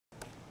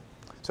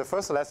So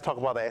first, let's talk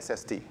about the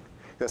SSD.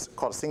 It's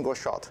called single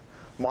shot,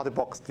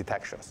 multi-box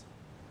detections.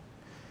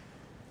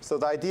 So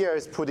the idea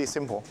is pretty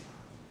simple.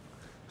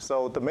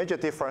 So the major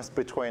difference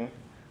between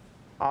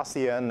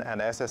RCN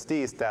and SSD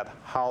is that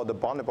how the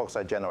bounding boxes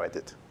are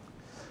generated.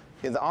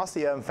 In the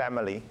RCN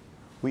family,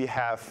 we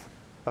have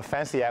a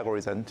fancy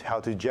algorithm to how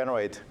to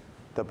generate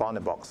the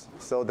bounding box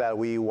so that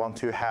we want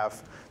to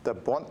have the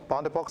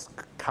bounding box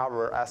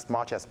cover as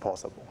much as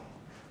possible.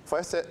 For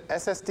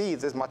SSD,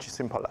 this is much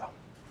simpler.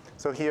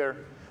 So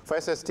here, for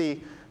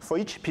SSD, for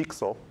each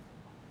pixel,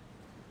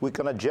 we're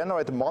going to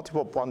generate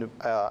multiple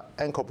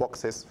anchor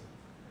boxes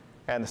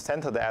and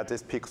center them at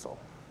this pixel.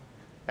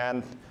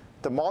 And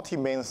the multi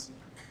means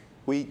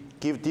we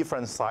give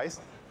different size,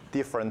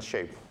 different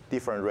shape,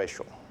 different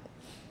ratio.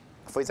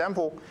 For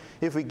example,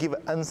 if we give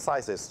n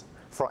sizes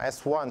from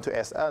S1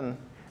 to Sn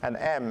and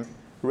m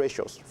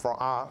ratios from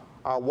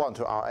R1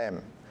 to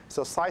Rm.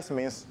 So size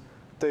means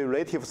the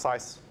relative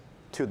size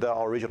to the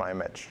original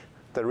image.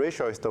 The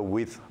ratio is the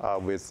width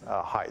with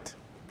height.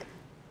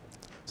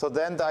 So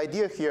then the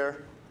idea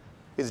here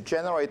is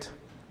generate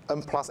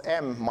n plus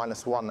m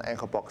minus 1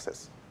 anchor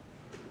boxes.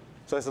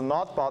 So it's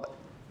not about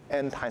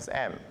n times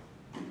m.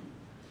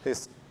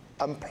 It's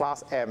n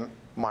plus m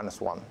minus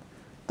 1.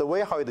 The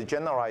way how it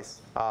generate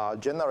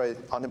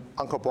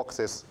anchor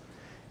boxes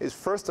is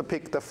first to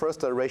pick the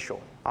first ratio,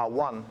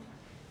 R1,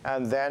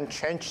 and then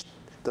change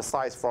the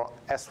size from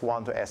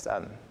S1 to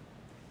Sn.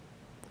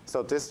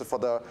 So this is for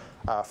the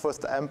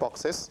first n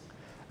boxes.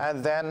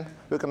 And then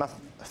we're going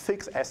to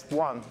fix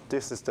S1.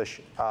 This is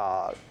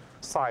the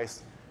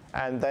size.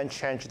 And then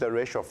change the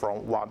ratio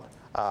from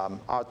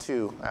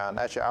R2. And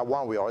actually,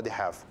 R1 we already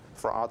have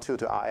from R2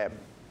 to Rm.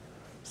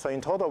 So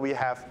in total, we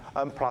have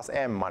n plus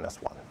m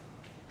minus 1.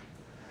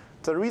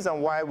 The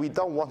reason why we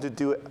don't want to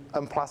do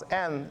n plus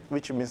n,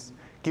 which means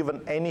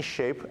given any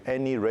shape,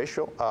 any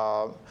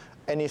ratio,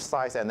 any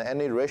size, and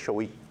any ratio,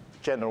 we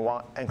generate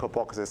one anchor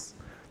boxes.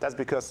 That's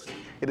because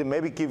it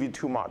maybe give you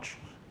too much.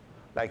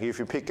 Like if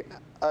you pick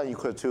n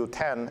equal to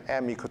 10,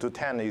 m equal to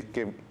 10,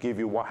 it give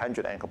you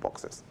 100 anchor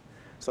boxes.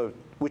 So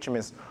which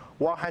means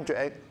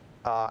 100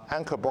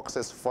 anchor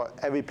boxes for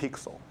every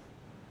pixel.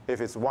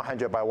 If it's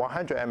 100 by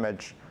 100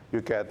 image,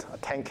 you get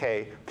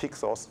 10K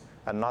pixels,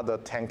 another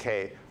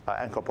 10K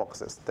anchor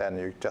boxes. Then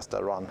you just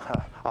run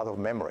out of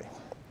memory.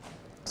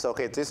 So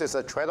okay, this is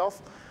a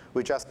trade-off.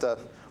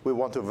 We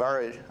want to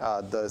vary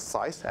the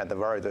size and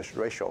vary the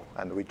ratio,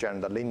 and we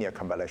generate the linear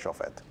combination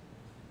of it.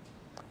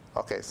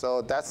 Okay,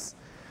 so that's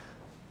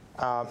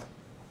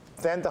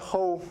then the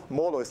whole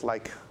model is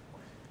like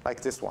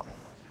this one.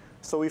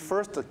 So we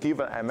first give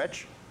an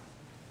image.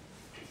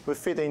 We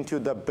fit into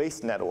the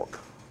base network.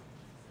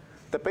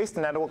 The base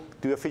network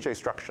do a feature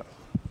extraction.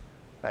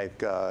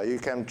 Like you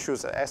can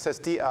choose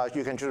SSD,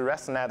 you can choose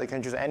ResNet, you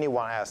can choose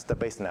anyone as the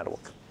base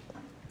network.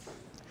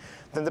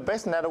 Then the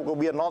base network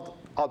will not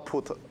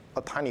output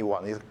a tiny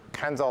one. It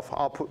kind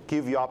of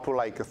give you output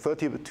like a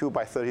 32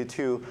 by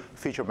 32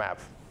 feature map.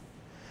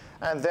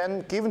 And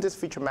then given this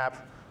feature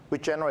map, we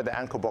generate the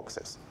anchor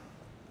boxes.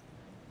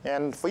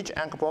 And for each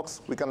anchor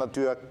box, we're going to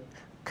do a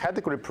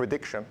category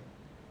prediction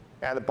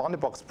and a bounding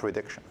box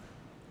prediction.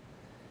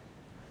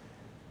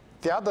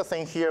 The other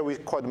thing here we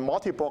call the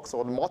multi-box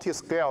or the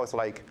multi-scale is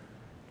like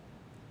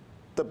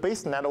the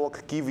base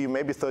network give you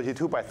maybe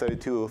 32 by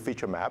 32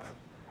 feature map,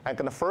 and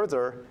can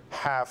further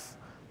have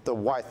the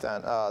width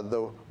and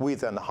the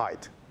width and the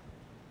height.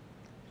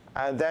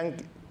 And then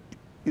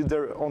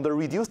either on the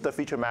reduced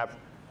feature map,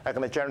 I'm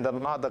going to generate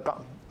another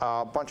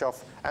bunch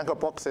of anchor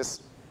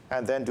boxes,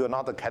 and then do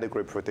another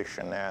category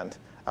prediction and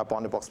a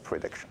bounding box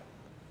prediction.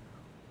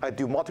 I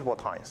do multiple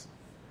times.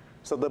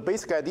 So the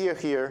basic idea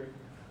here,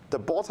 the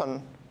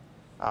bottom,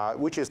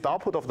 which is the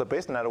output of the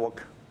base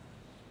network,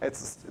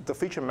 the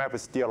feature map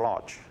is still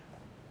large.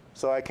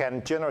 So I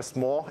can generate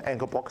small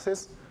anchor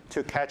boxes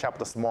to catch up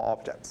the small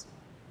objects.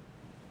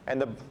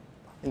 And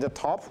in the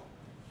top,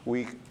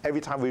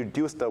 every time we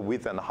reduce the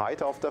width and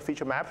height of the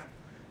feature map,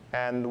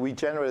 and we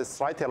generate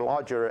slightly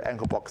larger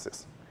anchor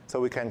boxes.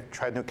 So we can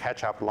try to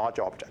catch up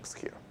larger objects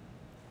here.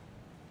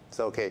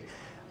 So okay,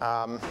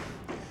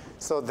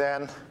 so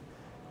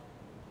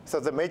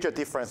the major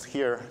difference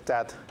here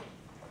that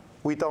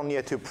we don't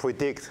need to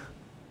predict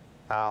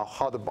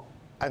how the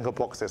anchor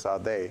boxes are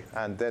there,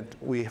 and then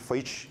for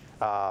each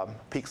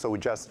pixel we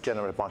just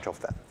generate a bunch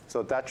of them.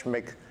 So that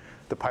make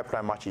the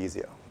pipeline much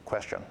easier.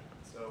 Question.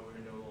 So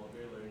we're no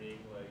longer learning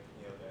like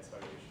the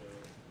aspect ratio,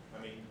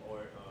 or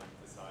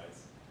the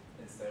size.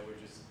 Instead, we're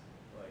just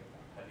like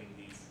having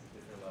these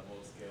different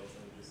level scales,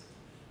 and we just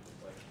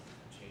like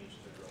change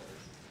the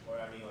rows. Or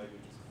we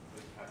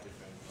just have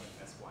different like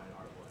S1 and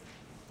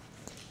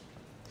R1.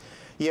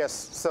 Yes.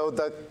 So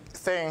the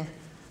thing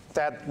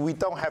that we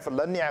don't have a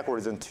learning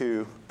algorithm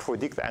to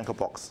predict the anchor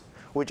box.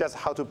 We just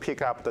have to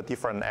pick up the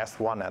different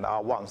S1 and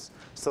R1s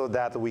so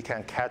that we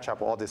can catch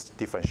up all these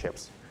different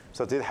shapes.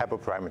 So these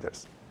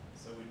hyperparameters.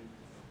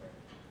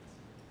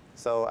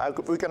 So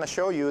we're going to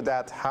show you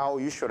that how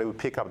usually we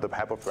pick up the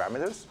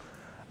hyperparameters.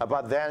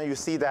 But then you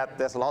see that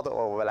there's a lot of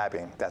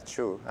overlapping. That's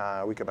true.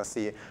 We're going to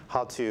see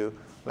how to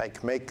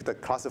make the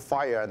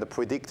classifier and the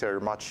predictor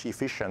much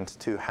efficient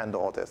to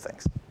handle all these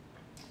things.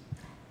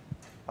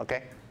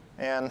 Okay,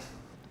 and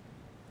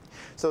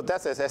so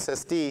that's an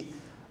SSD.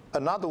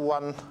 Another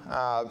one,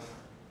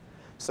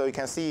 so you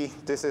can see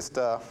this is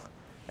the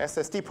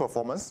SSD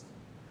performance.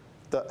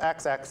 The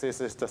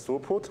x-axis is the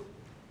throughput,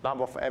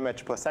 number of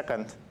image per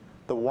second.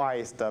 The y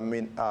is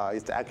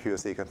the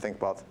accuracy you can think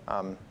about.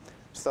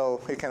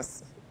 So you can,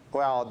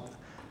 well,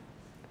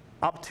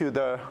 up to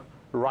the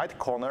right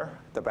corner,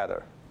 the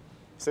better.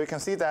 So you can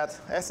see that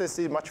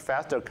SSD is much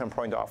faster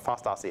compared to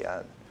fast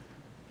RCN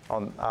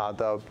on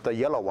the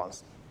yellow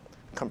ones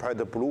compared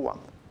to the blue one.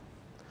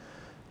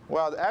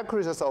 Well, the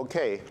accuracy is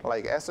okay.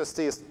 Like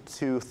SSD is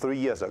 3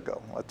 years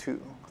ago, or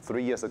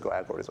 3 years ago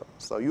algorithm.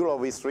 So YOLO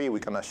v3, we're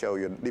going to show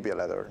you a little bit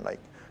later. Like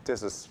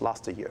this is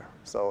last year.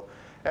 So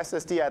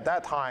SSD at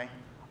that time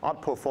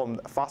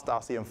outperformed fast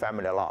RCN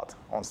family a lot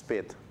on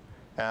speed.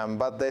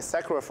 But they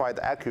sacrificed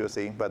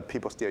accuracy, but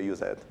people still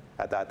use it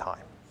at that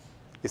time.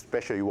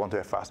 Especially you want to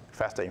have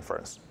faster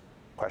inference.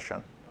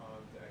 Question?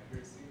 The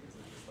accuracy, is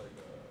it just like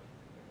a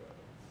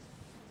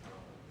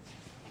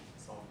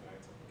soft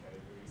max of the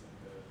categories and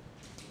the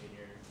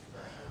linear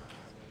regression?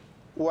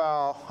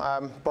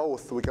 Well,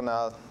 both. We're going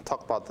to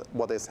talk about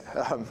what is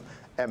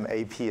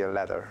MAP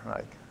later.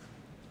 Right?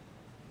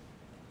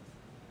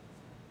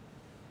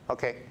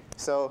 OK,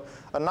 so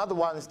another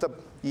one is the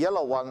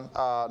yellow one,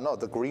 no,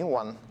 the green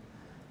one.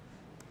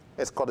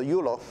 It's called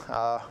YOLO.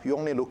 You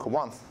only look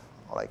once.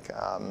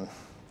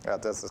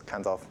 This is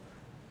kind of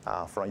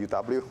from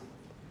UW.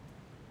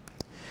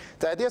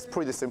 The idea is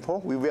pretty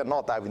simple. We will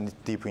not dive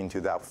deep into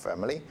that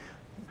family.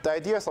 The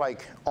idea is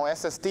like on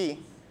SSD,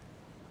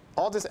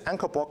 all these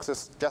anchor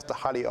boxes just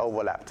highly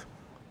overlapped.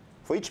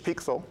 For each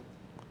pixel,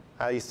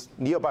 is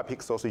nearby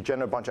pixels, you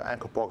generate a bunch of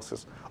anchor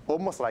boxes,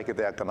 almost like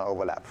they're going to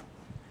overlap.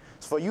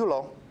 So for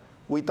YOLO,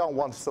 we don't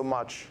want so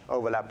much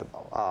overlapped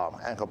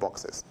anchor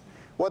boxes.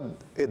 What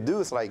it do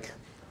is like,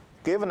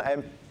 give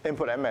an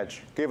input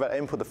image, give an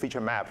input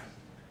feature map.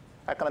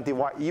 I can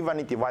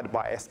evenly divide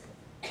by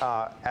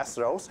S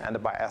rows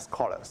and by S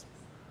columns,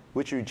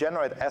 which you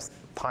generate S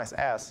times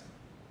S,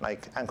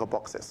 like anchor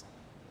boxes.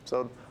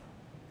 So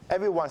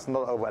everyone's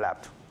not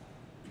overlapped.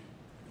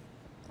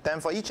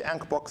 Then for each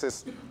anchor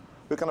boxes,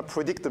 we're going to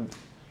predict the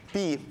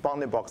B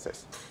bounding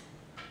boxes.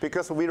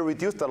 Because we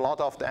reduced a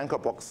lot of the anchor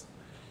box,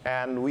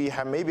 and we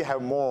maybe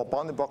have more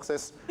bounding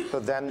boxes, so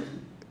then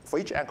for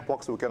each anchor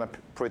box, we're going to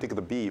predict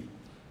the B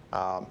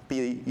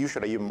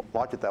usually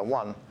larger than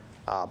 1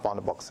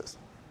 bounding boxes.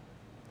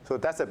 So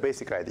that's a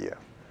basic idea.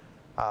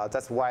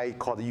 That's why I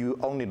called you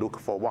only look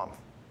for one.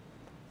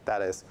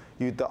 That is,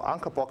 the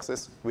anchor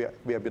boxes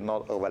will be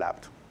not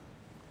overlapped.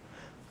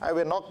 I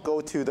will not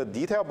go to the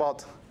detail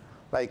about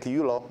like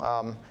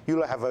YOLO.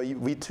 YOLO have a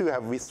V2,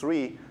 have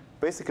V3.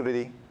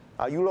 Basically,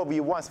 YOLO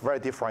V1 is very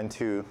different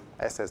to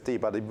SSD,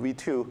 but the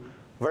V2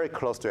 very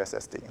close to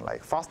SSD.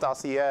 Like fast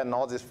RCN and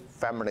all these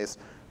families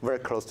very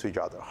close to each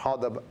other. How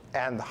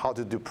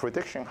to do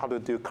prediction, how to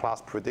do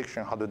class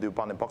prediction, how to do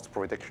bounding box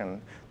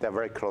prediction, they're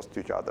very close to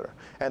each other.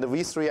 And the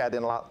V3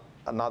 added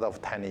another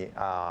of tiny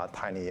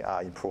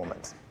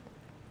improvements.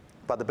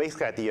 But the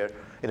basic idea is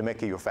to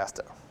make you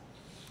faster.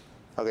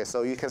 Okay,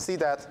 so you can see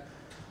that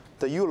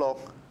the YOLO,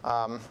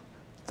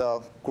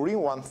 the green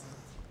one,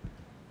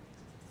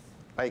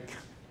 like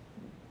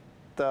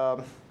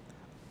the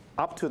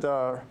up to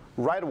the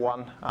right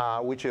one,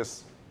 which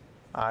is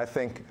I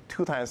think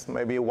 2 times,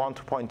 maybe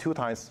 1.2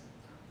 times,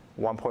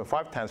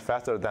 1.5 times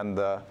faster than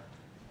the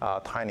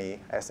tiny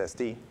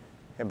SSD,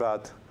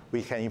 but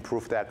we can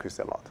improve the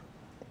accuracy a lot.